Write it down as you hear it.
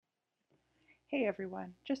Hey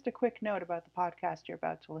everyone, just a quick note about the podcast you're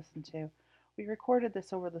about to listen to. We recorded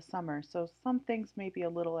this over the summer, so some things may be a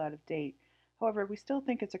little out of date. However, we still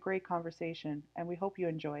think it's a great conversation, and we hope you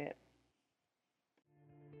enjoy it.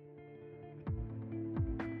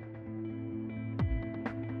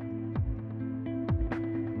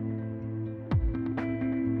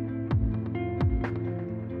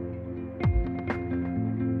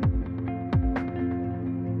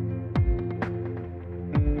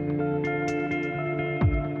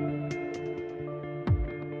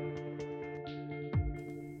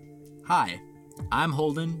 Hi, I'm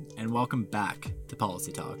Holden, and welcome back to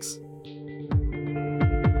Policy Talks.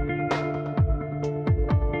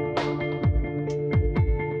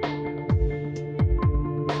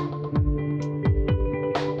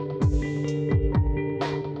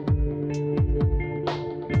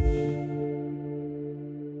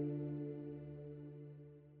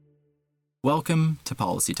 Welcome to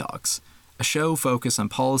Policy Talks, a show focused on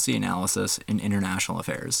policy analysis in international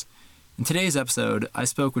affairs. In today's episode, I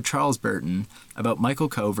spoke with Charles Burton about Michael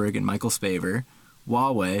Kovrig and Michael Spavor,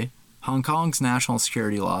 Huawei, Hong Kong's national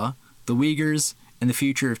security law, the Uyghurs, and the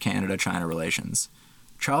future of Canada-China relations.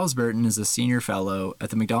 Charles Burton is a senior fellow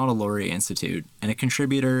at the Macdonald-Laurier Institute and a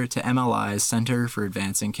contributor to MLI's Centre for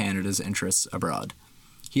Advancing Canada's Interests Abroad.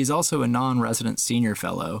 He is also a non-resident senior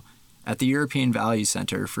fellow at the European Values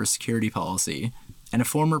Centre for Security Policy and a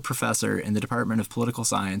former professor in the Department of Political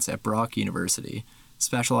Science at Brock University,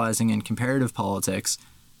 specializing in comparative politics,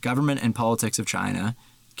 government and politics of China,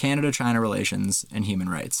 Canada-China relations, and human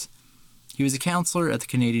rights. He was a counselor at the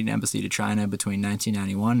Canadian Embassy to China between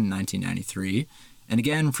 1991 and 1993, and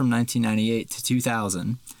again from 1998 to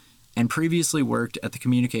 2000, and previously worked at the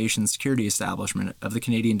Communications Security Establishment of the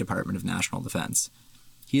Canadian Department of National Defence.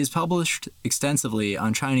 He has published extensively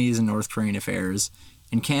on Chinese and North Korean affairs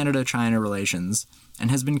and Canada-China relations,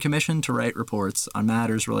 and has been commissioned to write reports on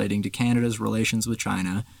matters relating to Canada's relations with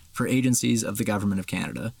China for agencies of the Government of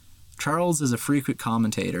Canada. Charles is a frequent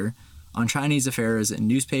commentator on Chinese affairs in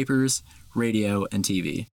newspapers, radio, and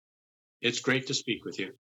TV. It's great to speak with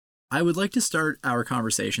you. I would like to start our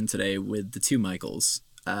conversation today with the two Michaels,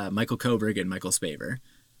 Michael Kovrig and Michael Spavor.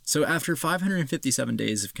 So after 557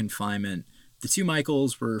 days of confinement, the two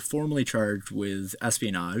Michaels were formally charged with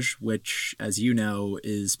espionage, which, as you know,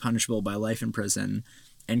 is punishable by life in prison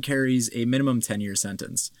and carries a minimum 10-year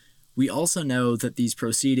sentence. We also know that these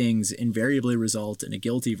proceedings invariably result in a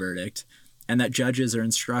guilty verdict, and that judges are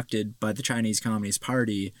instructed by the Chinese Communist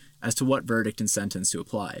Party as to what verdict and sentence to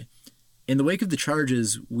apply. In the wake of the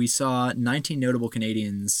charges, we saw 19 notable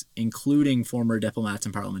Canadians, including former diplomats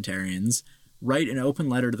and parliamentarians, write an open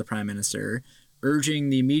letter to the Prime Minister urging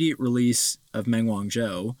the immediate release of Meng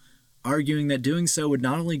Wanzhou, arguing that doing so would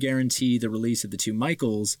not only guarantee the release of the two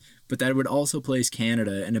Michaels, but that it would also place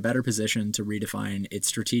Canada in a better position to redefine its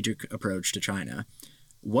strategic approach to China.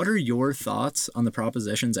 What are your thoughts on the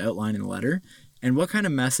propositions outlined in the letter, and what kind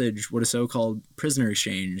of message would a so-called prisoner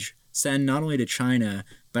exchange send not only to China,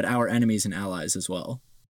 but our enemies and allies as well?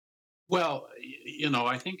 Well,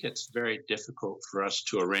 I think it's very difficult for us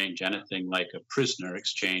to arrange anything like a prisoner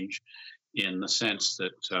exchange in the sense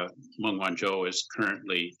that Meng Wanzhou is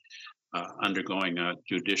currently undergoing a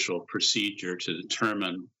judicial procedure to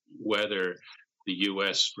determine whether the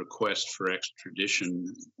U.S. request for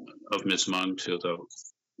extradition of Ms. Meng to the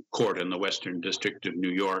court in the Western District of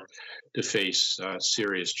New York to face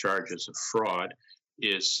serious charges of fraud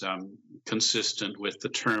is consistent with the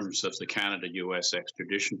terms of the Canada-U.S.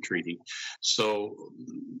 extradition treaty. So,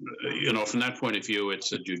 from that point of view,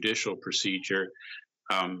 it's a judicial procedure.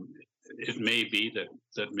 It may be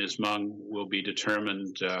that Ms. Meng will be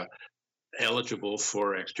determined eligible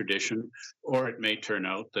for extradition, or it may turn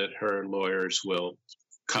out that her lawyers will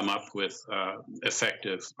come up with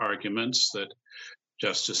effective arguments that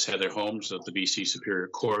Justice Heather Holmes of the BC Superior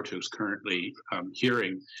Court, who's currently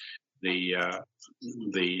hearing the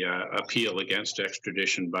appeal against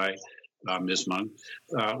extradition by Ms. Meng,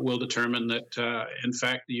 will determine that, in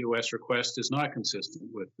fact, the U.S. request is not consistent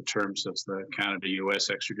with the terms of the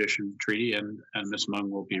Canada-U.S. extradition treaty, and Ms.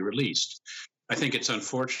 Meng will be released. I think it's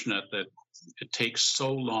unfortunate that it takes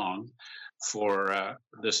so long for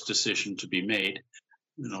this decision to be made.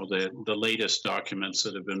 The latest documents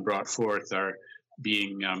that have been brought forth are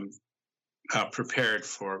being prepared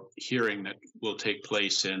for hearing that will take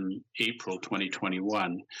place in April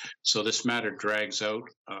 2021. So this matter drags out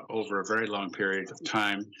over a very long period of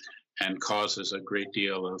time and causes a great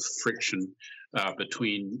deal of friction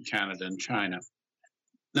between Canada and China.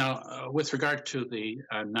 Now, with regard to the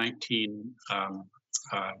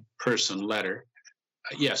 19-person letter,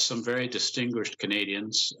 yes, some very distinguished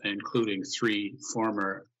Canadians, including 3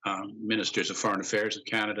 former ministers of foreign affairs of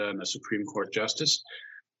Canada and the Supreme Court Justice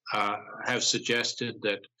have suggested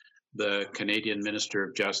that the Canadian Minister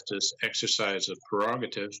of Justice exercise a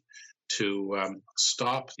prerogative to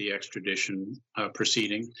stop the extradition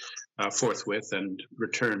proceeding forthwith and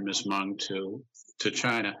return Ms. Meng to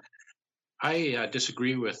China. I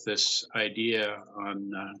disagree with this idea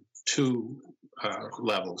on two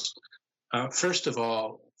levels. First of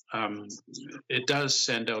all, it does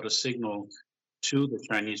send out a signal to the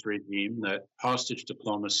Chinese regime that hostage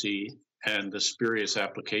diplomacy and the spurious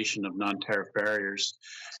application of non-tariff barriers,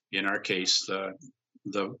 in our case,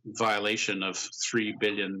 the violation of 3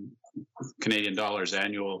 billion Canadian dollars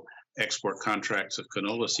annual export contracts of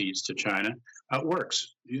canola seeds to China,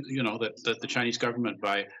 works. You know, that the Chinese government,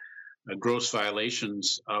 by gross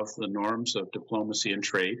violations of the norms of diplomacy and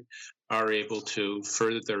trade, are able to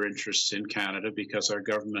further their interests in Canada because our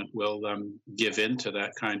government will give in to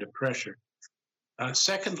that kind of pressure.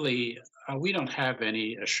 Secondly, we don't have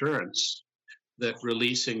any assurance that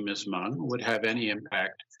releasing Ms. Meng would have any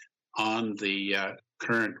impact on the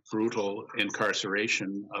current brutal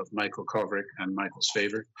incarceration of Michael Kovrig and Michael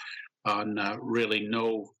Spavor on really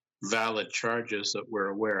no valid charges that we're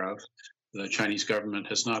aware of. The Chinese government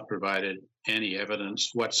has not provided any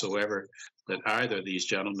evidence whatsoever that either of these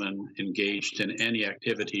gentlemen engaged in any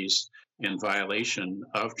activities in violation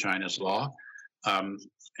of China's law.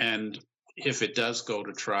 And if it does go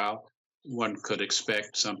to trial, one could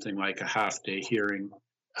expect something like a half-day hearing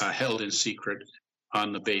held in secret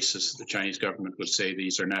on the basis that the Chinese government would say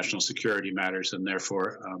these are national security matters, and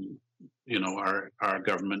therefore, our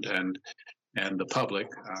government and the public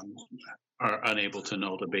are unable to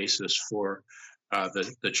know the basis for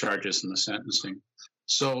the charges and the sentencing.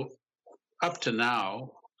 So up to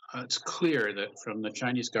now, it's clear that from the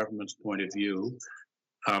Chinese government's point of view,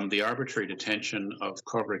 the arbitrary detention of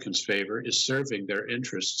Kovrig and Spavor is serving their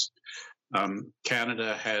interests.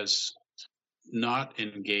 Canada has not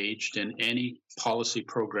engaged in any policy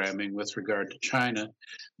programming with regard to China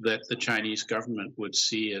that the Chinese government would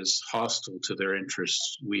see as hostile to their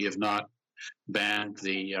interests. We have not banned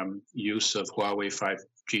the use of Huawei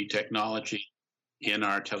 5G technology in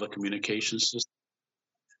our telecommunications system.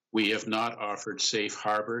 We have not offered safe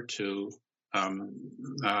harbor to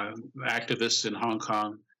activists in Hong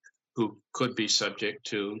Kong who could be subject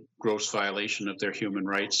to gross violation of their human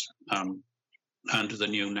rights under the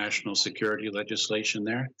new national security legislation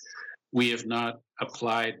there. We have not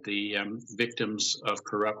applied the Victims of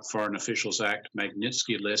Corrupt Foreign Officials Act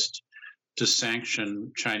Magnitsky list to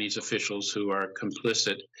sanction Chinese officials who are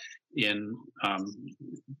complicit in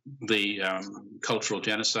the cultural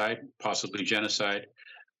genocide, possibly genocide,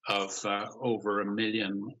 of over 1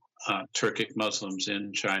 million Turkic Muslims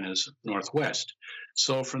in China's northwest.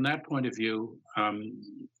 So from that point of view,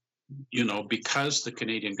 because the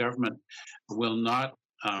Canadian government will not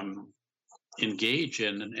engage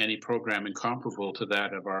in any programming comparable to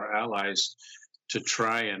that of our allies to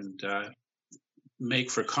try and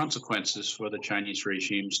make for consequences for the Chinese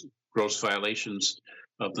regime's gross violations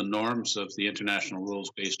of the norms of the international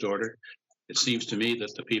rules-based order, it seems to me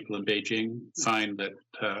that the people in Beijing find that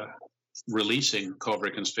releasing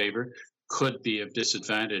Kovrig and Spavor could be of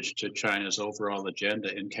disadvantage to China's overall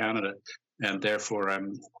agenda in Canada, and therefore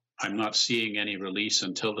I'm not seeing any release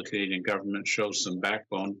until the Canadian government shows some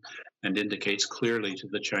backbone and indicates clearly to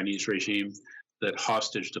the Chinese regime that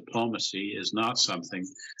hostage diplomacy is not something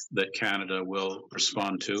that Canada will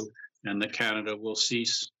respond to, and that Canada will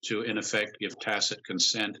cease to, in effect, give tacit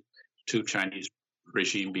consent to Chinese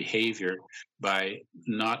regime behavior by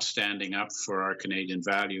not standing up for our Canadian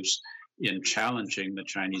values in challenging the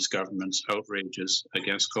Chinese government's outrages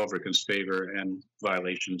against Kovrig and Spavor and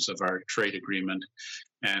violations of our trade agreement,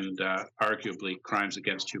 and arguably crimes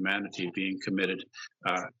against humanity being committed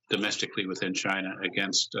domestically within China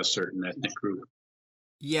against a certain ethnic group.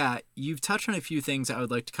 Yeah, you've touched on a few things I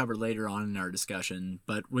would like to cover later on in our discussion,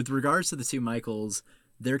 but with regards to the two Michaels,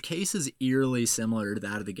 their case is eerily similar to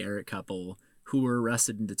that of the Garrett couple, who were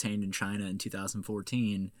arrested and detained in China in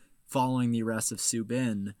 2014 following the arrest of Su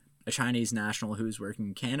Bin, a Chinese national who was working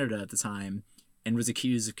in Canada at the time and was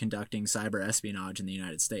accused of conducting cyber espionage in the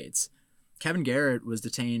United States. Kevin Garrett was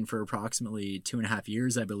detained for approximately 2.5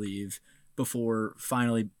 years, I believe, before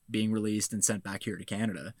finally being released and sent back here to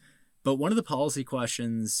Canada. But one of the policy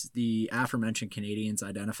questions the aforementioned Canadians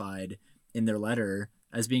identified in their letter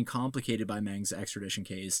as being complicated by Meng's extradition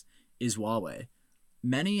case is Huawei.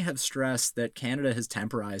 Many have stressed that Canada has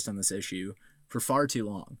temporized on this issue for far too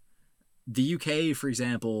long. The UK, for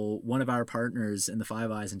example, one of our partners in the Five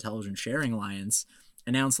Eyes Intelligence Sharing Alliance,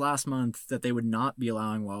 announced last month that they would not be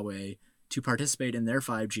allowing Huawei to participate in their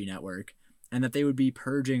 5G network and that they would be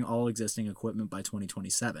purging all existing equipment by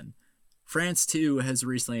 2027. France, too, has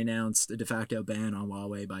recently announced a de facto ban on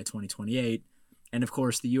Huawei by 2028, and of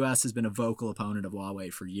course, the US has been a vocal opponent of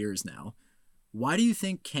Huawei for years now. Why do you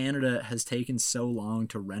think Canada has taken so long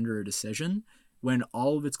to render a decision when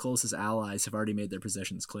all of its closest allies have already made their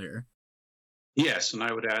positions clear? Yes, and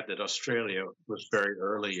I would add that Australia was very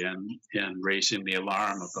early in raising the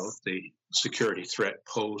alarm about the security threat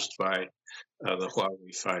posed by the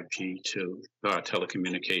Huawei 5G to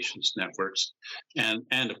telecommunications networks.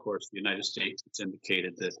 And of course, the United States has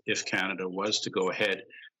indicated that if Canada was to go ahead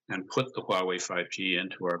and put the Huawei 5G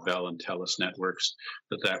into our Bell and Telus networks,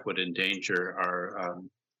 that would endanger our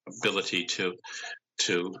ability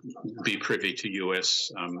to be privy to U.S.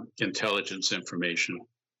 Intelligence information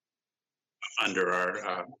under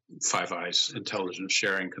our Five Eyes intelligence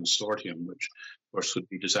sharing consortium, which of course would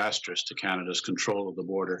be disastrous to Canada's control of the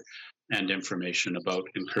border and information about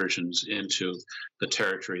incursions into the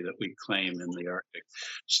territory that we claim in the Arctic.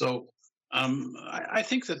 So I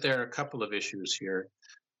think that there are a couple of issues here.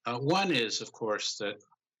 One is, of course, that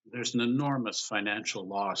there's an enormous financial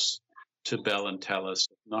loss to Bell and Telus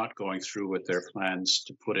not going through with their plans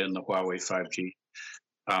to put in the Huawei 5G.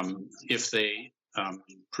 If they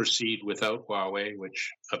proceed without Huawei,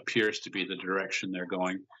 which appears to be the direction they're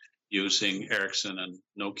going, using Ericsson and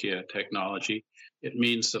Nokia technology, it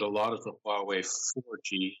means that a lot of the Huawei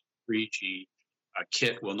 4G, 3G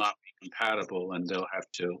kit will not be compatible and they'll have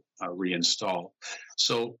to reinstall.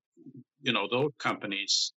 So, those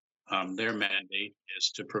companies, their mandate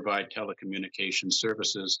is to provide telecommunication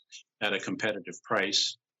services at a competitive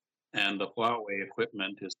price. And the Huawei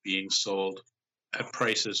equipment is being sold at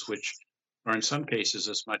prices which are in some cases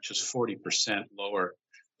as much as 40% lower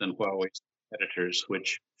than Huawei's competitors,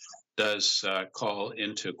 which does call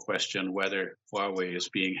into question whether Huawei is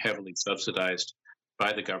being heavily subsidized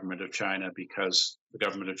by the government of China because the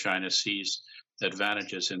government of China sees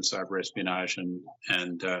advantages in cyber espionage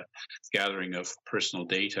and gathering of personal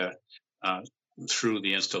data through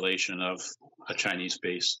the installation of a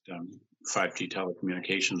Chinese-based 5G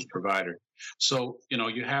telecommunications provider. So,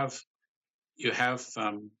 you have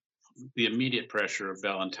the immediate pressure of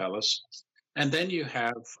Bell and Telus, and then you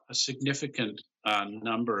have a significant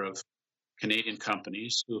number of Canadian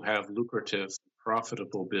companies who have lucrative,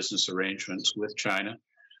 profitable business arrangements with China,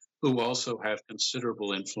 who also have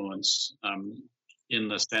considerable influence in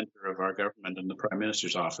the center of our government and the Prime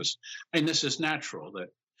Minister's office. And this is natural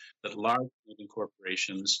that large Canadian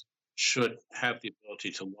corporations should have the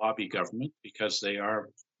ability to lobby government because they are,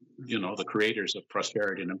 the creators of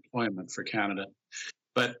prosperity and employment for Canada.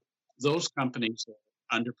 But those companies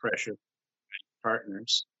are under pressure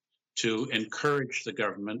partners to encourage the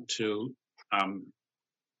government to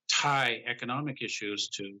tie economic issues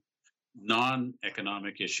to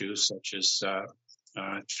non-economic issues such as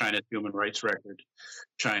China's human rights record,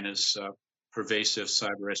 China's pervasive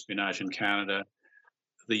cyber espionage in Canada,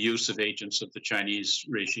 the use of agents of the Chinese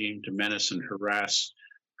regime to menace and harass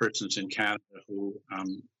persons in Canada who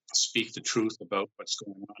speak the truth about what's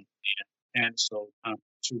going on. And so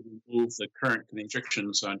to remove the current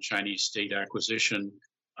restrictions on Chinese state acquisition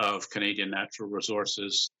of Canadian natural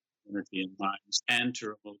resources, energy and mines, and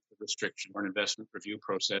to remove the restriction or investment review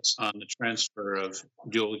process on the transfer of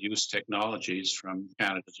dual-use technologies from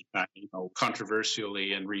Canada to China.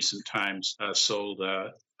 Controversially, in recent times, sold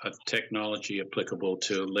a technology applicable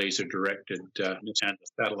to laser-directed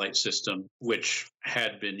satellite system, which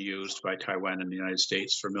had been used by Taiwan and the United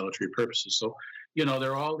States for military purposes. So,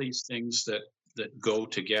 there are all these things that go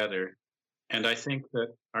together. And I think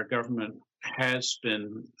that our government has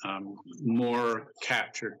been more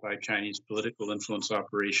captured by Chinese political influence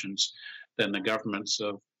operations than the governments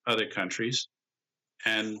of other countries.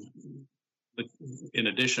 And in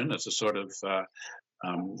addition, as a sort of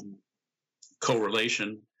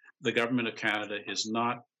correlation, the government of Canada is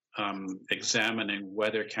not examining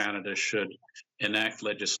whether Canada should enact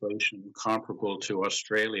legislation comparable to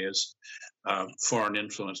Australia's foreign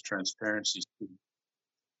influence transparency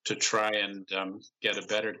to try and get a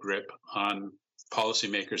better grip on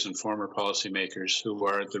policymakers and former policymakers who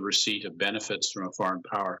are the receipt of benefits from a foreign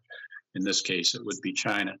power. In this case, it would be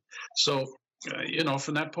China. So,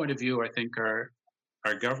 from that point of view, I think our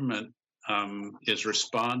government is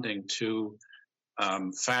responding to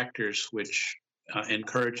factors which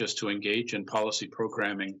encourage us to engage in policy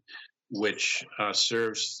programming which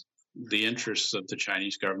serves the interests of the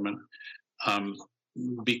Chinese government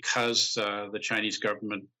because the Chinese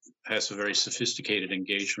government has a very sophisticated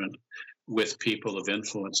engagement with people of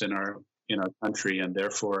influence in our country, and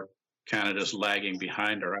therefore Canada's lagging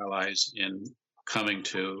behind our allies in coming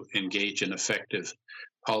to engage in effective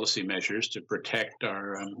policy measures to protect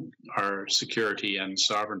our security and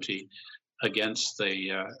sovereignty against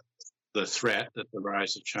the threat that the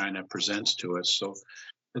rise of China presents to us. So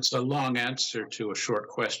it's a long answer to a short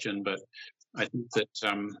question, but I think that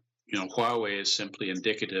Huawei is simply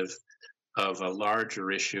indicative of a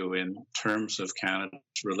larger issue in terms of Canada's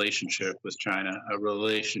relationship with China, a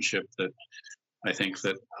relationship that I think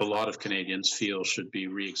that a lot of Canadians feel should be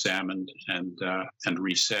re-examined and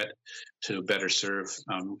reset to better serve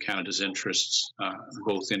Canada's interests,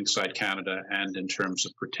 both inside Canada and in terms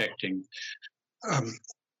of protecting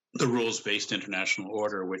the rules-based international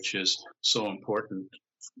order, which is so important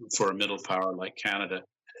for a middle power like Canada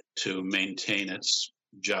to maintain its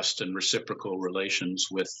just and reciprocal relations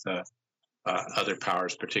with other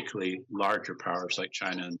powers, particularly larger powers like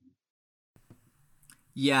China.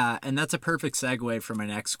 Yeah, and that's a perfect segue for my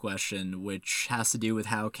next question, which has to do with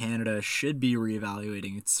how Canada should be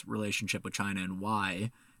reevaluating its relationship with China and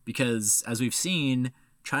why. Because, as we've seen,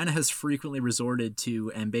 China has frequently resorted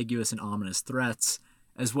to ambiguous and ominous threats,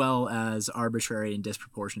 as well as arbitrary and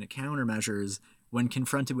disproportionate countermeasures when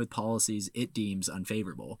confronted with policies it deems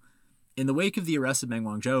unfavorable. In the wake of the arrest of Meng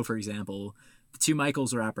Wanzhou, for example, the two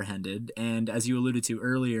Michaels were apprehended, and as you alluded to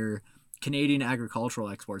earlier, Canadian agricultural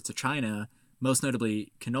exports to China, most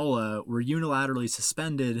notably canola, were unilaterally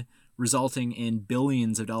suspended, resulting in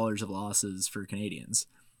billions of dollars of losses for Canadians.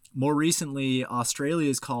 More recently,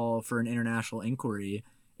 Australia's call for an international inquiry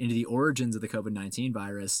into the origins of the COVID-19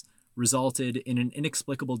 virus resulted in an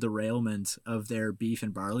inexplicable derailment of their beef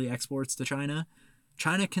and barley exports to China.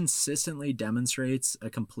 China consistently demonstrates a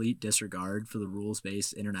complete disregard for the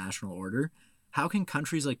rules-based international order. How can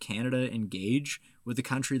countries like Canada engage with a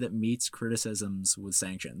country that meets criticisms with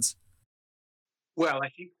sanctions? Well, I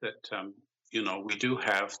think that, we do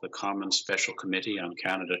have the Common Special Committee on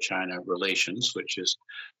Canada-China Relations, which is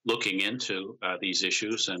looking into these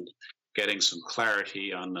issues and getting some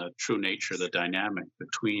clarity on the true nature of the dynamic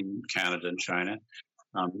between Canada and China.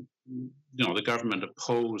 The government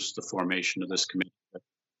opposed the formation of this committee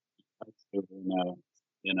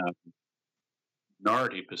in a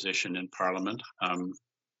minority position in Parliament.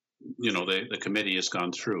 The committee has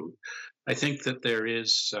gone through. I think that there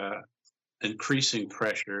is increasing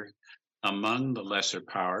pressure among the lesser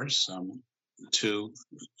powers to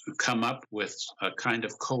come up with a kind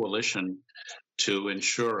of coalition to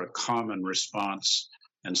ensure a common response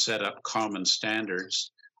and set up common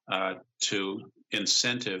standards to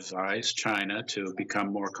incentivize China to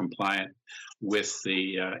become more compliant with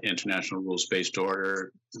the international rules-based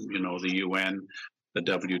order, the UN, the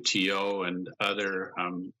WTO, and other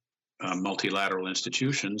multilateral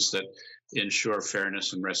institutions that ensure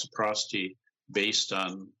fairness and reciprocity based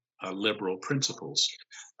on liberal principles.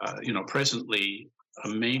 Presently, a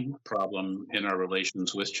main problem in our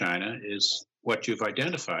relations with China is what you've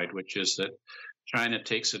identified, which is that China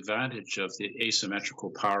takes advantage of the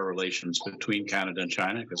asymmetrical power relations between Canada and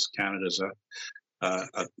China, because Canada is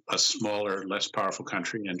a smaller, less powerful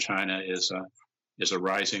country, and China is a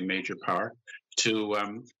rising major power, to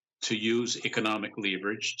use economic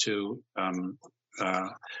leverage to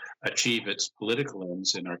achieve its political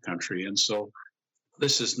ends in our country. And so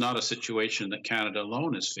this is not a situation that Canada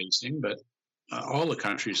alone is facing, but all the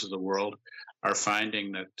countries of the world are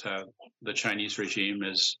finding that the Chinese regime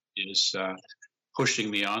is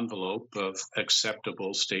pushing the envelope of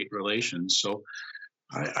acceptable state relations. So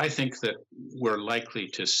I think that we're likely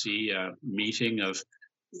to see a meeting of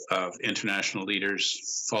international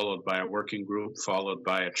leaders, followed by a working group, followed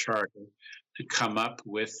by a charter, to come up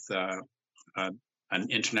with an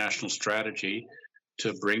international strategy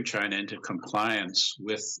to bring China into compliance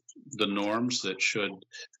with the norms that should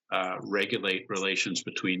regulate relations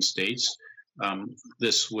between states.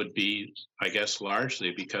 This would be, I guess,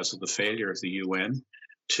 largely because of the failure of the UN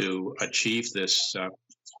to achieve this,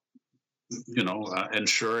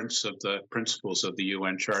 assurance of the principles of the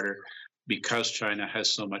UN Charter, because China has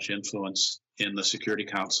so much influence in the Security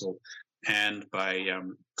Council, and by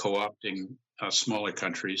co-opting smaller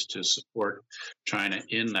countries to support China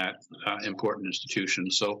in that important institution.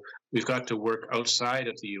 So we've got to work outside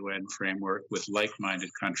of the UN framework with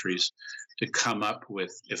like-minded countries to come up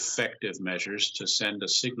with effective measures to send a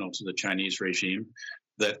signal to the Chinese regime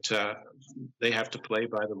that they have to play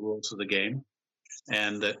by the rules of the game,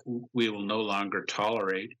 and that we will no longer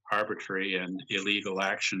tolerate arbitrary and illegal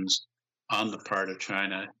actions on the part of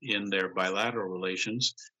China in their bilateral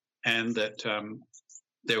relations, and that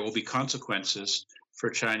there will be consequences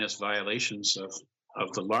for China's violations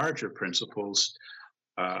of the larger principles,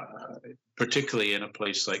 particularly in a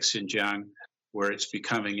place like Xinjiang, where it's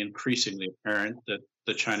becoming increasingly apparent that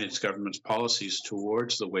the Chinese government's policies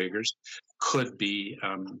towards the Uyghurs could be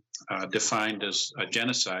defined as a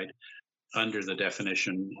genocide under the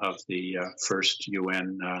definition of the first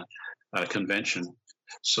UN convention.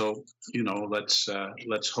 So,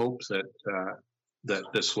 let's hope that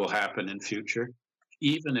this will happen in future.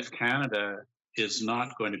 Even if Canada is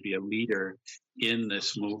not going to be a leader in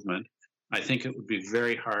this movement, I think it would be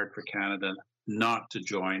very hard for Canada not to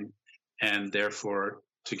join, and therefore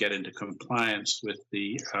to get into compliance with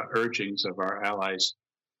the urgings of our allies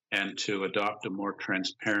and to adopt a more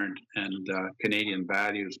transparent and Canadian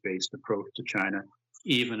values-based approach to China,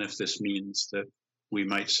 even if this means that we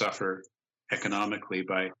might suffer economically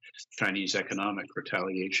by Chinese economic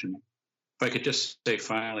retaliation. If I could just say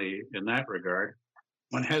finally, in that regard,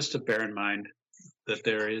 one has to bear in mind that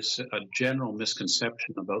there is a general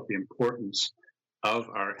misconception about the importance of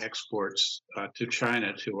our exports to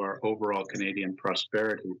China to our overall Canadian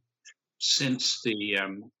prosperity. Since the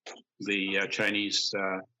Chinese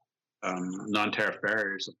non-tariff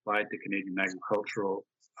barriers applied to Canadian agricultural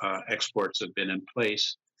exports have been in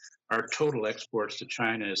place, our total exports to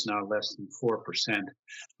China is now less than 4%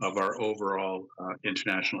 of our overall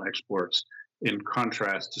international exports, in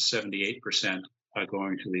contrast to 78%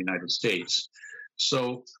 going to the United States.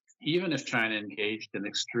 So even if China engaged in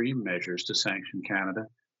extreme measures to sanction Canada,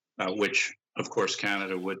 which of course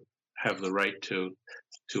Canada would have the right to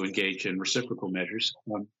engage in reciprocal measures,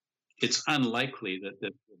 it's unlikely that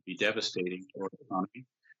that would be devastating for the economy.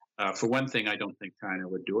 For one thing, I don't think China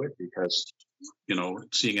would do it because,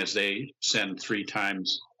 seeing as they send 3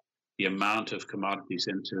 times the amount of commodities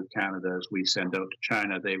into Canada as we send out to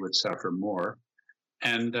China, they would suffer more.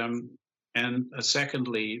 And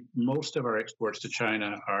secondly, most of our exports to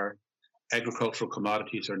China are agricultural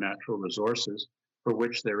commodities or natural resources for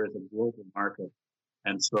which there is a global market.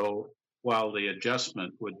 And so while the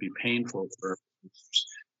adjustment would be painful for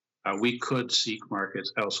we could seek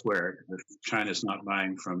markets elsewhere. If China's not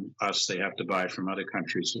buying from us, they have to buy from other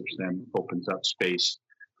countries, which then opens up space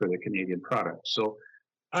for the Canadian product. So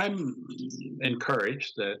I'm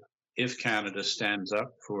encouraged that if Canada stands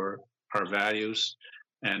up for our values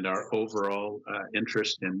and our overall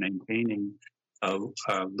interest in maintaining a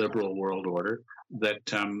liberal world order, that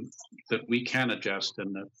we can adjust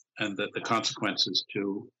and that the consequences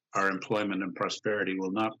to our employment and prosperity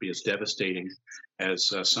will not be as devastating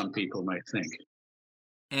as some people might think.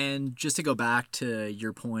 And just to go back to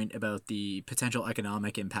your point about the potential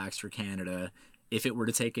economic impacts for Canada, if it were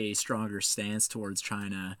to take a stronger stance towards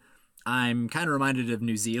China, I'm kind of reminded of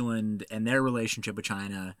New Zealand and their relationship with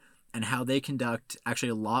China and how they conduct actually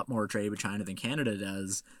a lot more trade with China than Canada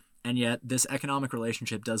does. And yet this economic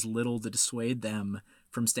relationship does little to dissuade them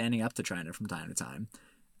from standing up to China from time to time.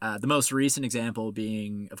 The most recent example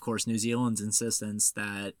being, of course, New Zealand's insistence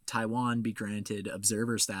that Taiwan be granted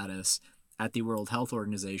observer status at the World Health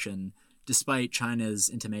Organization, despite China's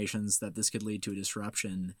intimations that this could lead to a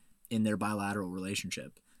disruption in their bilateral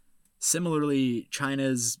relationship. Similarly,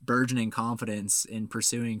 China's burgeoning confidence in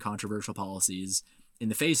pursuing controversial policies in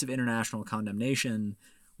the face of international condemnation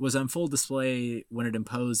was on full display when it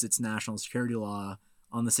imposed its national security law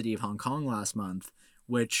on the city of Hong Kong last month,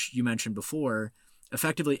 which you mentioned before,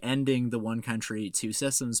 effectively ending the one country, two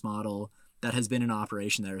systems model that has been in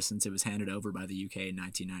operation there since it was handed over by the UK in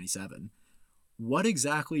 1997. What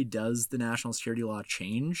exactly does the national security law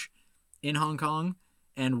change in Hong Kong,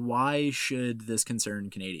 and why should this concern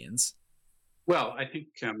Canadians? Well, I think,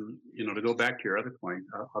 to go back to your other point,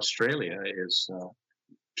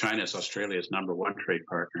 China's Australia's number one trade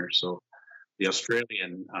partner. So the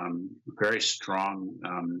Australian very strong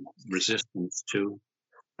resistance to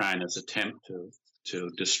China's attempt to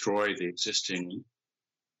destroy the existing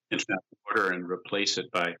international order and replace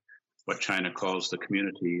it by what China calls the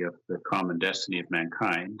community of the common destiny of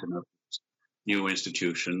mankind, and new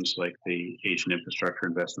institutions like the Asian Infrastructure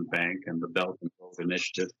Investment Bank and the Belt and Road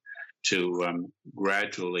Initiative to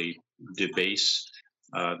gradually debase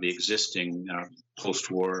the existing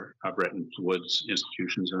post-war Bretton Woods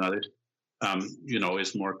institutions and others,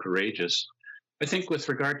 is more courageous. I think with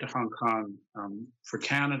regard to Hong Kong, for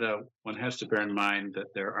Canada, one has to bear in mind that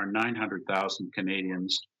there are 900,000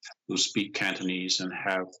 Canadians who speak Cantonese and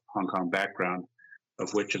have Hong Kong background,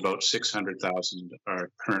 of which about 600,000 are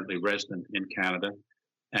currently resident in Canada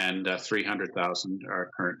and 300,000 are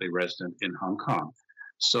currently resident in Hong Kong.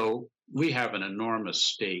 So we have an enormous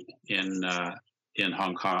stake in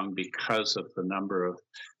Hong Kong because of the number of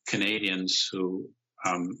Canadians who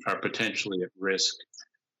are potentially at risk,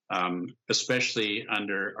 especially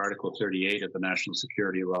under Article 38 of the National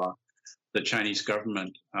Security Law. The Chinese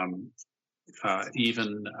government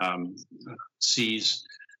even sees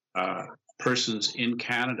persons in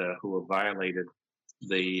Canada who have violated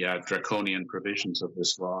the draconian provisions of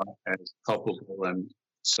this law as culpable and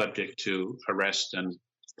subject to arrest and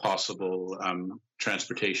possible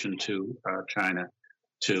transportation to China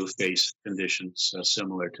to face conditions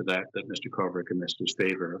similar to that Mr. Kovrig and Mr.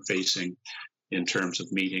 Spavor are facing in terms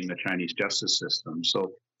of meeting the Chinese justice system.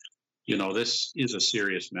 So, this is a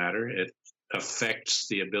serious matter. It affects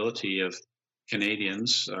the ability of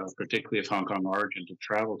Canadians, particularly of Hong Kong origin, to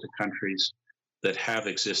travel to countries that have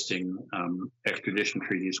existing extradition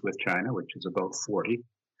treaties with China, which is about 40.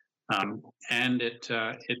 And it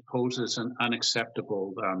poses an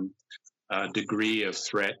unacceptable degree of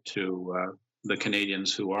threat to the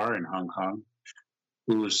Canadians who are in Hong Kong,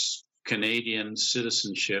 whose Canadian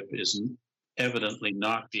citizenship is evidently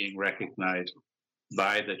not being recognized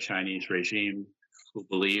by the Chinese regime, who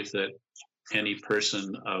believe that any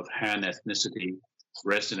person of Han ethnicity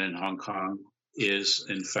resident in Hong Kong is,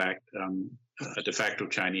 in fact, a de facto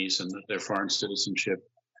Chinese, and that their foreign citizenship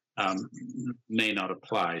may not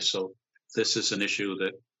apply. So this is an issue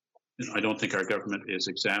that I don't think our government is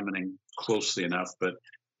examining closely enough, but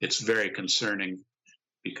it's very concerning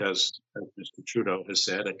because, as Mr. Trudeau has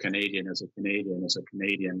said, a Canadian is a Canadian is a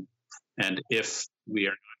Canadian. And if we are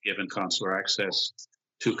not given consular access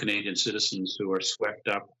to Canadian citizens who are swept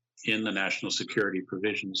up in the national security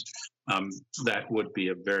provisions, that would be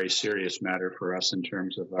a very serious matter for us in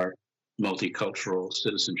terms of our multicultural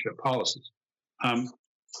citizenship policies.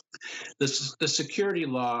 The security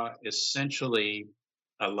law essentially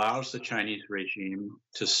allows the Chinese regime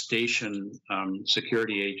to station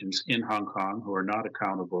security agents in Hong Kong who are not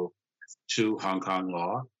accountable to Hong Kong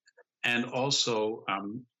law, and also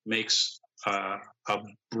makes a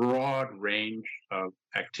broad range of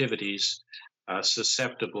activities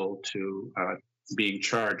susceptible to being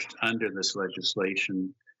charged under this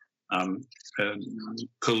legislation.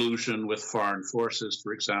 Collusion with foreign forces,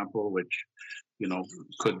 for example, which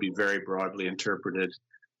could be very broadly interpreted,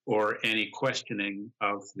 or any questioning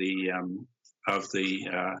of the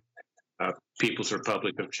People's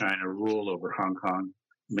Republic of China rule over Hong Kong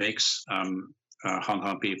makes Hong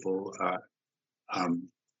Kong people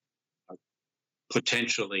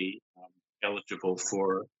potentially eligible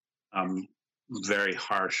for very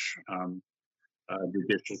harsh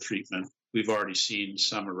judicial treatment. We've already seen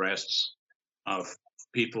some arrests of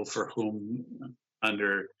people for whom,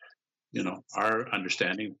 under our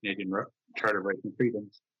understanding of Canadian Charter of Rights and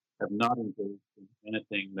Freedoms, have not engaged in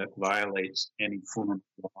anything that violates any form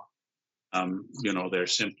of law. They're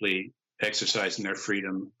simply exercising their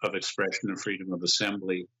freedom of expression and freedom of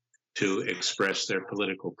assembly to express their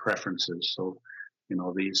political preferences. So,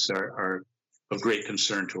 these are of great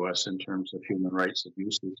concern to us in terms of human rights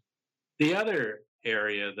abuses. The other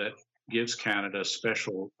area that gives Canada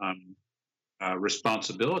special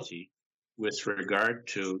responsibility with regard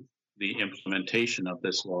to the implementation of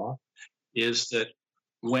this law is that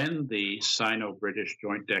when the Sino-British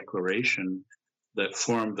Joint Declaration that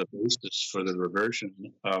formed the basis for the reversion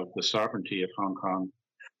of the sovereignty of Hong Kong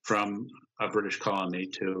from a British colony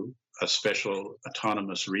to a special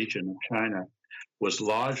autonomous region of China was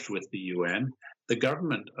lodged with the UN, the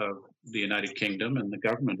government of the United Kingdom and the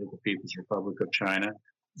government of the People's Republic of China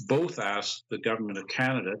both asked the government of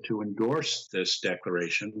Canada to endorse this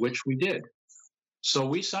declaration, which we did. So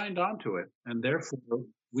we signed on to it, and therefore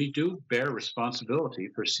we do bear responsibility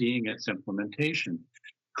for seeing its implementation.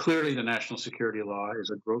 Clearly, the national security law is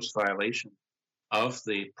a gross violation of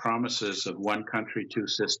the promises of one country, two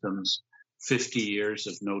systems, 50 years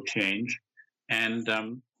of no change, and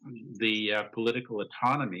the political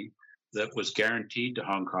autonomy that was guaranteed to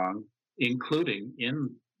Hong Kong, including in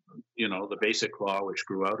the basic law which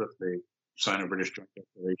grew out of the Sino-British Joint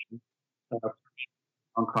Declaration.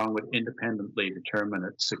 Hong Kong would independently determine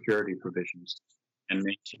its security provisions and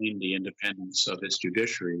maintain the independence of its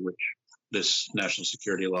judiciary, which this national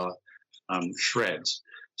security law shreds.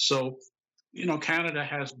 So, Canada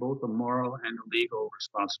has both a moral and a legal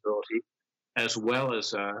responsibility, as well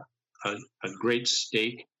as a great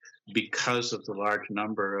stake because of the large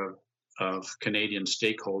number of Canadian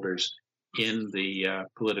stakeholders in the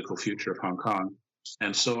political future of Hong Kong.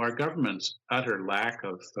 And so our government's utter lack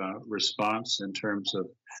of response in terms of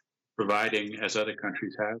providing, as other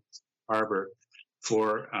countries have, harbor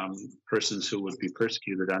for persons who would be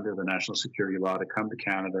persecuted under the national security law to come to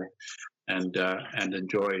Canada and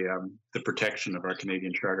enjoy the protection of our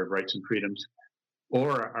Canadian Charter of Rights and Freedoms,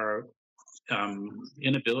 or our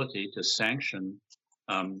inability to sanction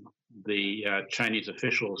the Chinese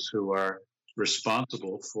officials who are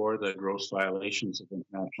responsible for the gross violations of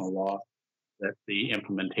international law that the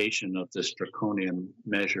implementation of this draconian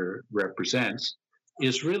measure represents,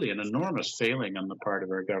 is really an enormous failing on the part of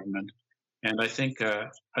our government. And I think a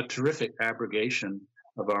terrific abrogation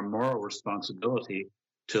of our moral responsibility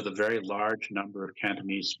to the very large number of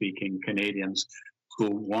Cantonese speaking Canadians who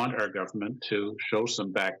want our government to show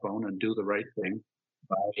some backbone and do the right thing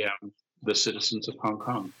by the citizens of Hong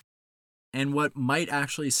Kong. And what might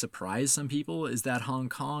actually surprise some people is that Hong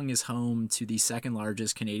Kong is home to the second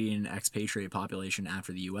largest Canadian expatriate population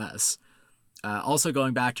after the US. Also,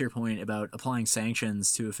 going back to your point about applying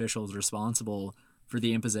sanctions to officials responsible for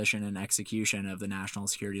the imposition and execution of the national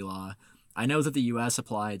security law, I know that the US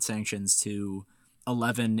applied sanctions to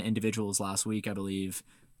 11 individuals last week, I believe,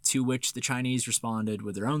 to which the Chinese responded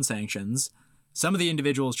with their own sanctions. Some of the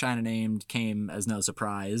individuals China named came as no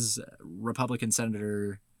surprise. Republican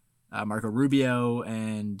Senator Marco Rubio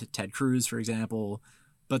and Ted Cruz, for example.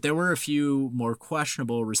 But there were a few more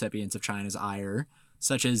questionable recipients of China's ire,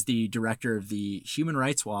 such as the director of the Human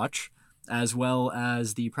Rights Watch, as well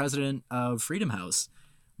as the president of Freedom House.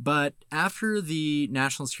 But after the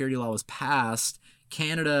national security law was passed,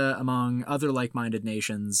 Canada, among other like-minded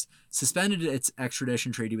nations, suspended its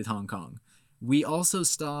extradition treaty with Hong Kong. We also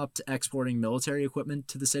stopped exporting military equipment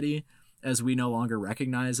to the city, as we no longer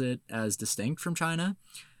recognize it as distinct from China.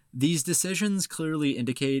 These decisions clearly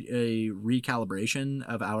indicate a recalibration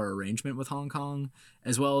of our arrangement with Hong Kong,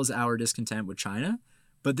 as well as our discontent with China,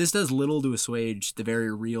 but this does little to assuage the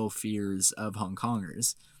very real fears of Hong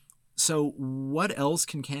Kongers. So what else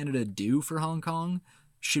can Canada do for Hong Kong?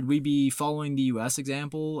 Should we be following the U.S.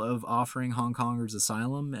 example of offering Hong Kongers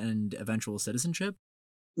asylum and eventual citizenship?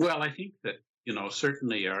 Well, I think that,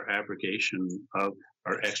 certainly our abrogation of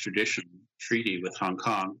our extradition treaty with Hong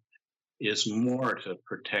Kong is more to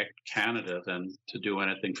protect Canada than to do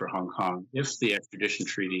anything for Hong Kong. If the extradition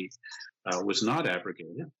treaty was not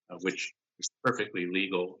abrogated, which is perfectly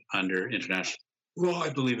legal under international law,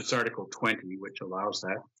 I believe it's Article 20, which allows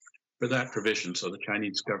that, for that provision. So the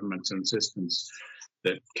Chinese government's insistence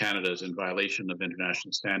that Canada is in violation of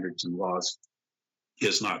international standards and laws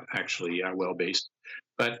is not actually well-based.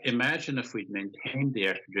 But imagine if we'd maintained the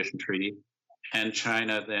extradition treaty and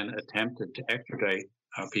China then attempted to extradite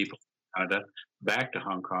people Canada back to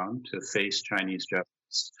Hong Kong to face Chinese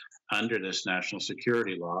justice under this national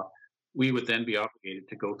security law, we would then be obligated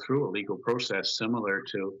to go through a legal process similar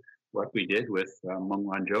to what we did with Meng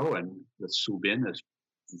Wanzhou and with Su Bin as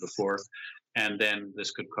before. And then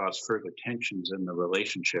this could cause further tensions in the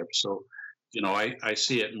relationship. So, I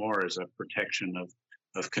see it more as a protection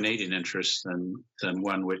of Canadian interests than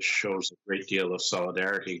one which shows a great deal of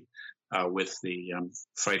solidarity with the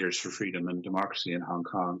fighters for freedom and democracy in Hong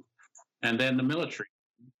Kong. And then the military.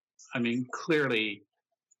 I mean, clearly,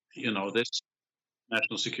 this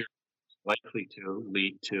national security is likely to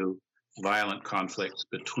lead to violent conflicts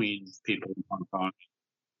between people in Hong Kong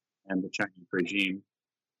and the Chinese regime.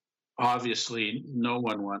 Obviously, no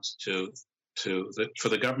one wants for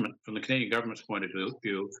the government, from the Canadian government's point of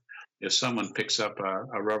view, if someone picks up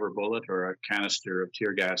a rubber bullet or a canister of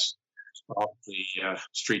tear gas off the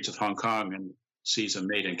streets of Hong Kong and sees a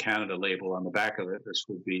Made in Canada label on the back of it, this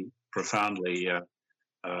would be profoundly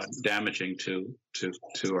damaging to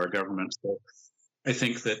our government. So I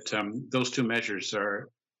think that those two measures are,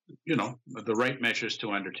 the right measures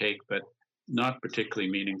to undertake, but not particularly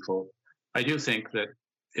meaningful. I do think that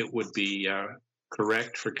it would be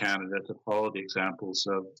correct for Canada to follow the examples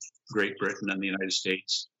of Great Britain and the United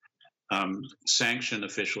States, sanction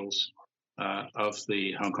officials of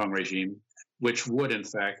the Hong Kong regime, which would in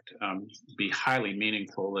fact be highly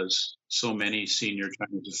meaningful, as so many senior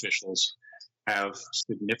Chinese officials have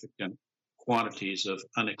significant quantities of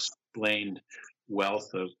unexplained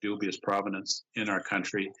wealth of dubious provenance in our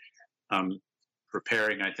country,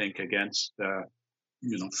 preparing, I think, against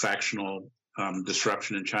factional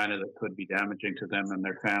disruption in China that could be damaging to them and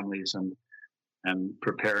their families, and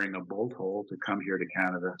preparing a bolt hole to come here to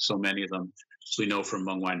Canada. So many of them, as we know from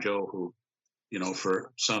Meng Wanzhou, who,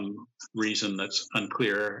 for some reason that's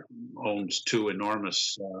unclear, owns two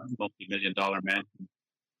enormous multi-million-dollar mansions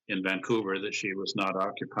in Vancouver that she was not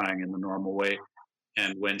occupying in the normal way.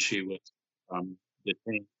 And when she was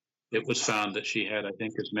detained, it was found that she had, I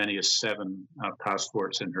think, as many as 7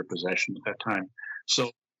 passports in her possession at that time. So,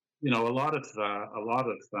 a lot of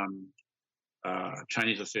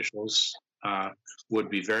Chinese officials would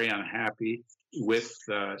be very unhappy with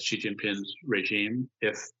Xi Jinping's regime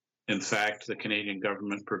if, in fact, the Canadian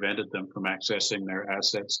government prevented them from accessing their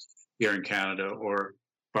assets here in Canada or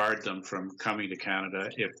barred them from coming to Canada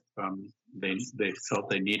if they felt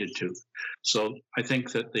they needed to. So I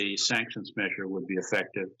think that the sanctions measure would be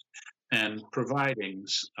effective, and providing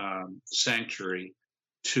sanctuary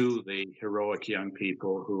to the heroic young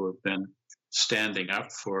people who have been standing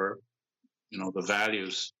up for, the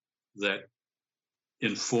values that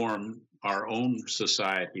inform our own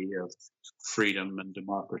society of freedom and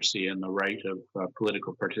democracy and the right of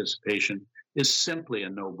political participation is simply a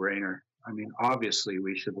no-brainer. I mean, obviously,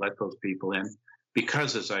 we should let those people in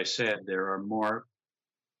because, as I said, there are more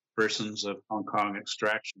persons of Hong Kong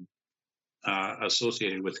extraction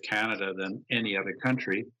associated with Canada than any other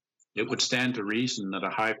country. It would stand to reason that a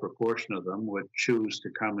high proportion of them would choose to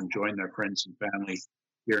come and join their friends and family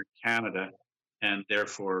here in Canada, and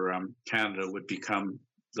therefore Canada would become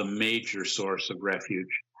the major source of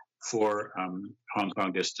refuge for Hong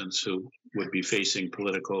Kong dissidents who would be facing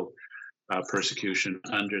political persecution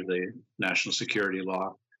under the national security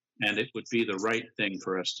law. And it would be the right thing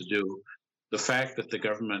for us to do. The fact that the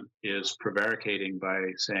government is prevaricating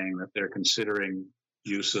by saying that they're considering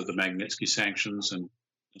use of the Magnitsky sanctions and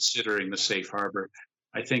considering the safe harbor,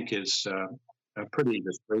 I think is pretty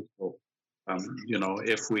disgraceful.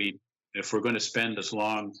 If we're going to spend as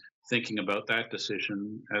long thinking about that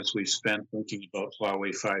decision as we've spent thinking about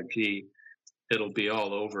Huawei 5G, it'll be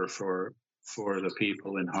all over for the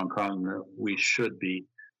people in Hong Kong that we should be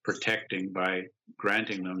protecting by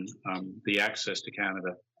granting them the access to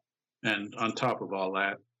Canada. And on top of all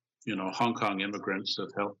that, Hong Kong immigrants have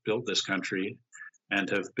helped build this country and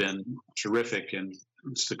have been terrific and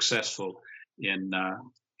successful in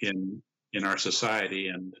our society.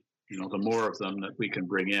 And the more of them that we can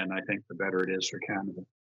bring in, I think the better it is for Canada.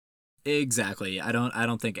 Exactly. I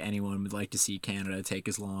don't think anyone would like to see Canada take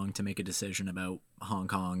as long to make a decision about Hong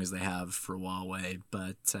Kong as they have for Huawei.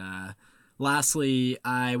 But lastly,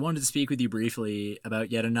 I wanted to speak with you briefly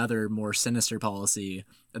about yet another more sinister policy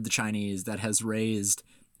of the Chinese that has raised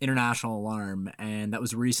international alarm, and that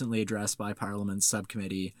was recently addressed by Parliament's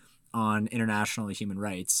subcommittee on international human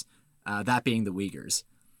rights, that being the Uyghurs.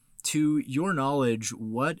 To your knowledge,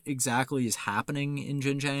 what exactly is happening in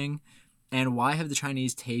Xinjiang, and why have the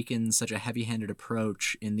Chinese taken such a heavy-handed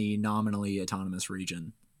approach in the nominally autonomous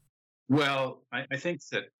region? Well, I think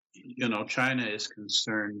that, China is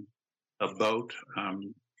concerned about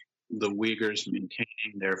the Uyghurs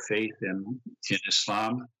maintaining their faith in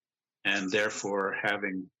Islam and therefore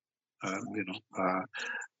having,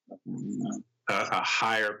 a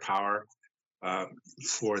higher power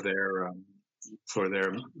for their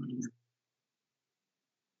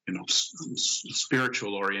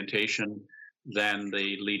spiritual orientation than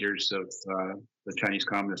the leaders of the Chinese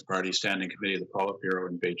Communist Party Standing Committee of the Politburo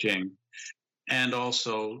in Beijing. And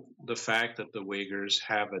also the fact that the Uyghurs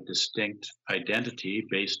have a distinct identity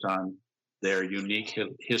based on their unique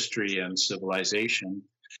history and civilization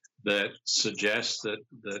that suggests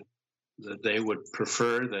that they would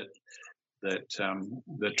prefer that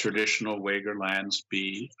the traditional Uyghur lands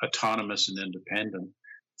be autonomous and independent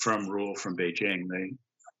from rule from Beijing.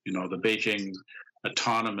 The Beijing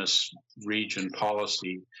autonomous region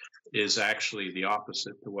policy is actually the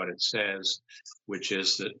opposite to what it says, which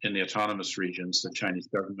is that in the autonomous regions, the Chinese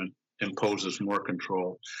government imposes more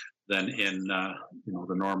control than in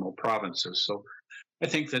the normal provinces. So I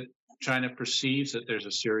think that China perceives that there's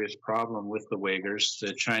a serious problem with the Uyghurs.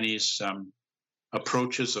 The Chinese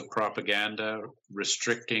approaches of propaganda,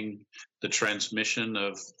 restricting the transmission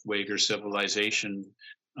of Uyghur civilization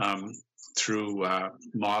through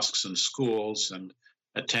mosques and schools, and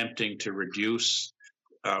attempting to reduce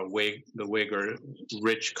the Uyghur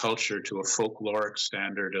rich culture to a folkloric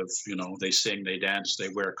standard of, they sing, they dance, they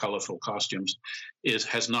wear colorful costumes,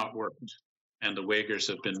 has not worked. And the Uyghurs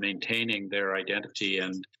have been maintaining their identity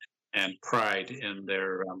and pride in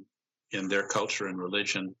their culture and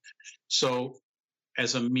religion. So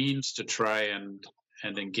as a means to try and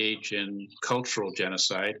engage in cultural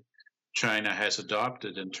genocide, China has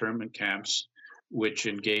adopted internment camps which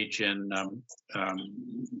engage in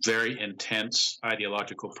very intense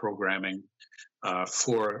ideological programming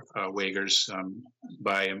for Uyghurs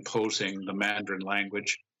by imposing the Mandarin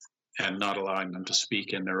language and not allowing them to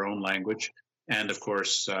speak in their own language. And of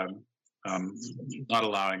course, not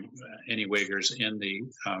allowing any Uyghurs in the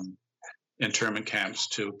internment camps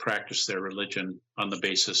to practice their religion on the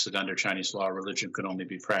basis that under Chinese law, religion could only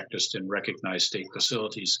be practiced in recognized state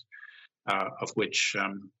facilities, of which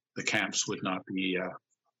the camps would not be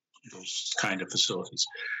those kind of facilities.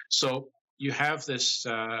 So you have this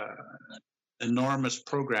enormous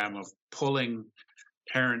program of pulling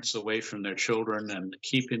parents away from their children and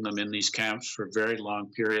keeping them in these camps for very long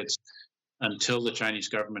periods until the Chinese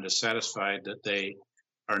government is satisfied that they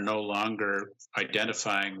are no longer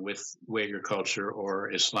identifying with Uyghur culture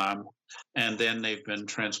or Islam. And then they've been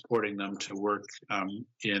transporting them to work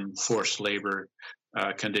in forced labor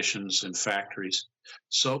conditions in factories.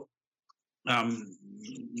 So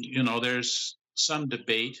there's some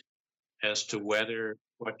debate as to whether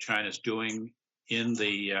what China's doing in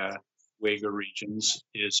the Uyghur regions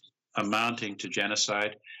is amounting to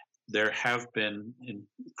genocide. There have been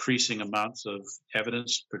increasing amounts of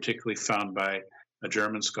evidence, particularly found by a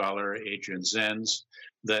German scholar, Adrian Zenz,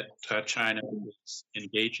 that China is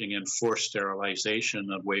engaging in forced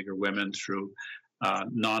sterilization of Uyghur women through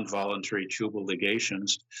non-voluntary tubal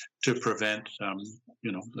ligations to prevent,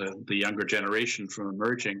 the younger generation from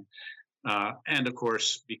emerging. And of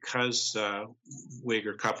course, because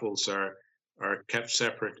Uyghur couples are kept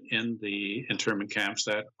separate in the internment camps,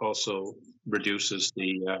 that also reduces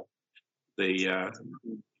the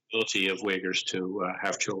ability of Uyghurs to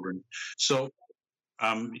have children. So,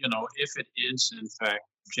 if it is in fact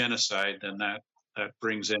genocide, then that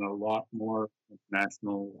brings in a lot more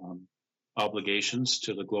international obligations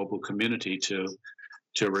to the global community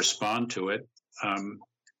to respond to it.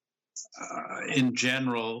 In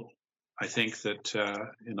general, I think that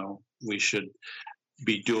we should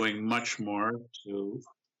be doing much more to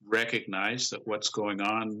recognize that what's going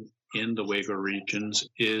on in the Uyghur regions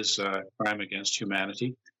is a crime against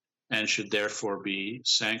humanity, and should therefore be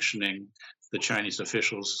sanctioning the Chinese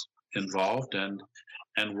officials involved and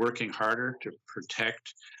working harder to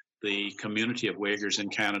protect the community of Uyghurs in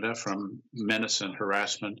Canada from menace and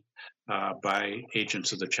harassment by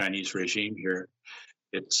agents of the Chinese regime here.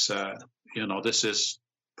 It's this is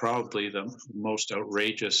probably the most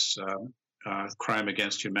outrageous crime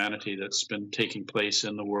against humanity that's been taking place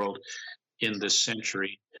in the world in this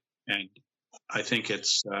century. And I think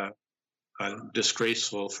it's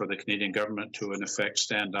disgraceful for the Canadian government to, in effect,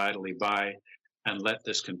 stand idly by and let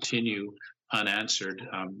this continue unanswered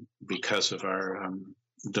because of our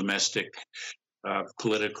domestic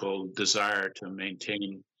political desire to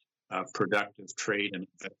maintain productive trade and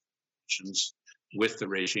relations with the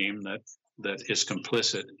regime that is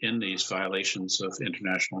complicit in these violations of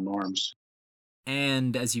international norms.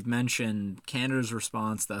 And as you've mentioned, Canada's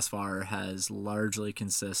response thus far has largely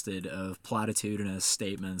consisted of platitudinous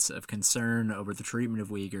statements of concern over the treatment of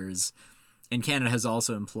Uyghurs, and Canada has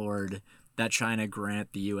also implored that China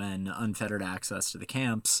grant the UN unfettered access to the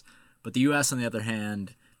camps, but the US, on the other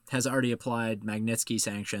hand, has already applied Magnitsky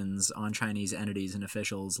sanctions on Chinese entities and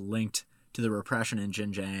officials linked to the repression in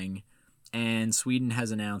Xinjiang, and Sweden has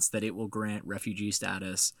announced that it will grant refugee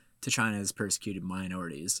status to China's persecuted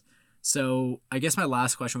minorities. So I guess my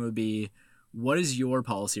last question would be, what is your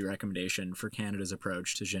policy recommendation for Canada's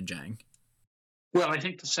approach to Xinjiang? Well, I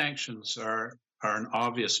think the sanctions are an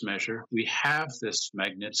obvious measure. We have this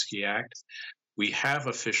Magnitsky Act. We have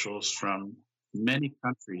officials from many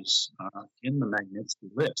countries in the Magnitsky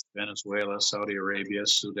list: Venezuela, Saudi Arabia,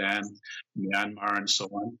 Sudan, Myanmar, and so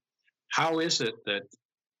on. How is it that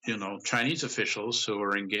Chinese officials who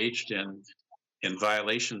are engaged in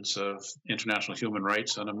violations of international human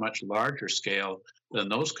rights on a much larger scale than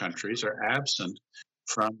those countries are absent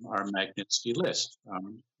from our Magnitsky list?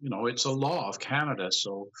 It's a law of Canada,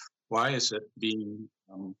 so why is it being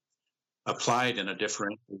applied in a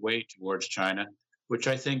different way towards China, which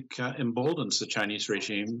I think emboldens the Chinese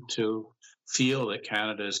regime to feel that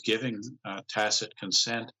Canada is giving tacit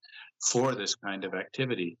consent for this kind of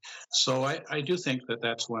activity. So I do think that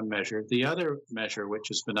that's one measure. The other measure, which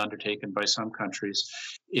has been undertaken by some countries,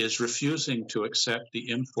 is refusing to accept the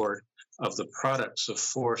import of the products of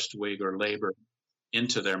forced Uyghur labor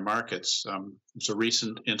into their markets. It's a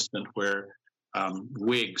recent incident where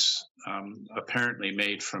wigs, apparently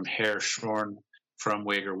made from hair shorn from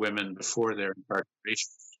Uyghur women before their incarceration,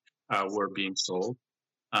 were being sold.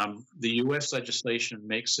 The U.S. legislation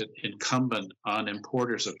makes it incumbent on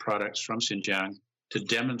importers of products from Xinjiang to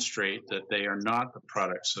demonstrate that they are not the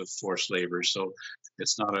products of forced labor. So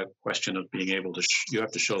it's not a question of being able to, you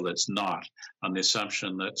have to show that it's not, on the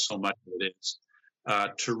assumption that so much of it is.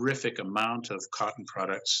 A terrific amount of cotton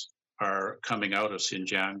products are coming out of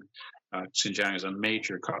Xinjiang. Xinjiang is a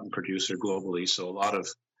major cotton producer globally, so a lot of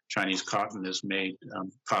Chinese cotton is made,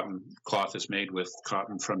 cotton cloth is made with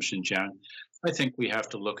cotton from Xinjiang. I think we have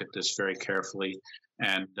to look at this very carefully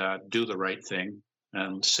and do the right thing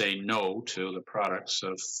and say no to the products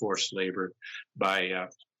of forced labor by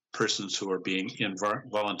persons who are being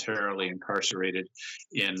voluntarily incarcerated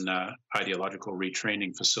in ideological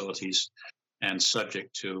retraining facilities and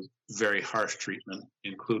subject to very harsh treatment,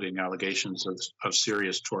 including allegations of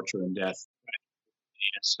serious torture and death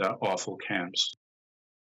in these awful camps.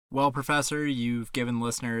 Well, Professor, you've given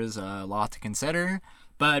listeners a lot to consider.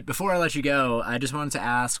 But before I let you go, I just wanted to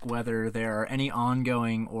ask whether there are any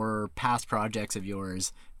ongoing or past projects of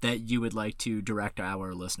yours that you would like to direct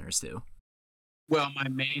our listeners to. Well, my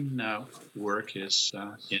main work is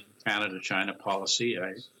in Canada-China policy,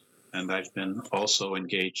 and I've been also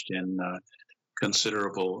engaged in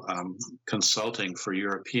considerable consulting for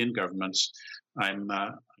European governments. I'm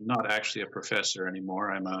not actually a professor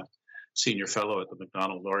anymore. I'm a senior fellow at the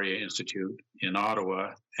Macdonald-Laurier Institute in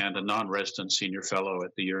Ottawa and a non-resident senior fellow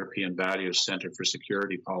at the European Values Center for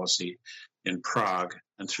Security Policy in Prague.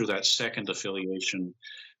 And through that second affiliation,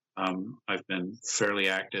 I've been fairly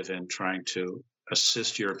active in trying to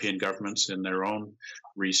assist European governments in their own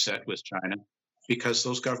reset with China, because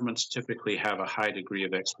those governments typically have a high degree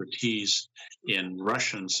of expertise in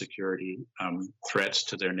Russian security threats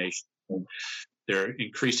to their nation. They're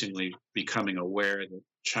increasingly becoming aware that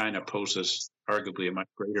China poses arguably a much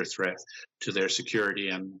greater threat to their security,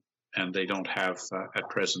 and they don't have at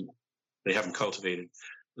present, they haven't cultivated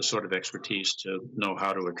the sort of expertise to know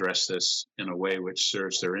how to address this in a way which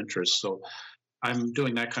serves their interests. So I'm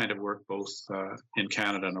doing that kind of work both in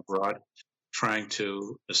Canada and abroad, trying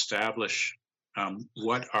to establish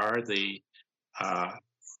what are the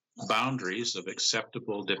boundaries of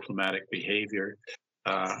acceptable diplomatic behavior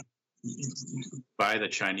by the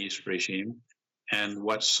Chinese regime, and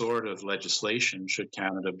what sort of legislation should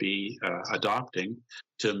Canada be adopting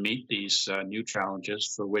to meet these new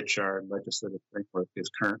challenges for which our legislative framework is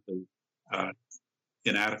currently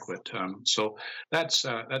inadequate. So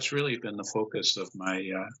that's really been the focus of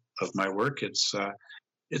my work. It's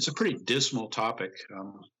a pretty dismal topic,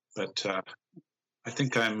 but I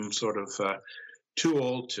think I'm sort of too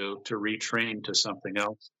old to retrain to something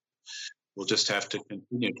else. We'll just have to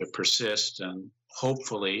continue to persist, and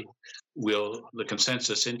hopefully the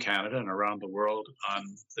consensus in Canada and around the world on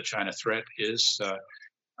the China threat is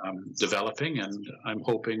developing, and I'm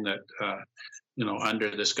hoping that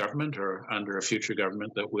under this government or under a future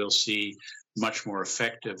government that we'll see much more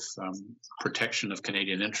effective protection of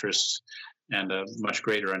Canadian interests and a much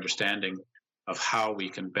greater understanding of how we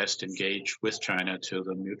can best engage with China to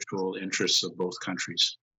the mutual interests of both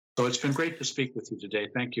countries. So it's been great to speak with you today.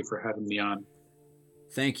 Thank you for having me on.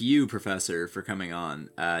 Thank you, Professor, for coming on.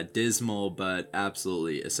 Dismal, but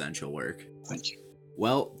absolutely essential work. Thank you.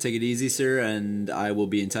 Well, take it easy, sir, and I will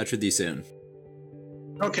be in touch with you soon.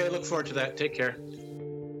 Okay, look forward to that. Take care.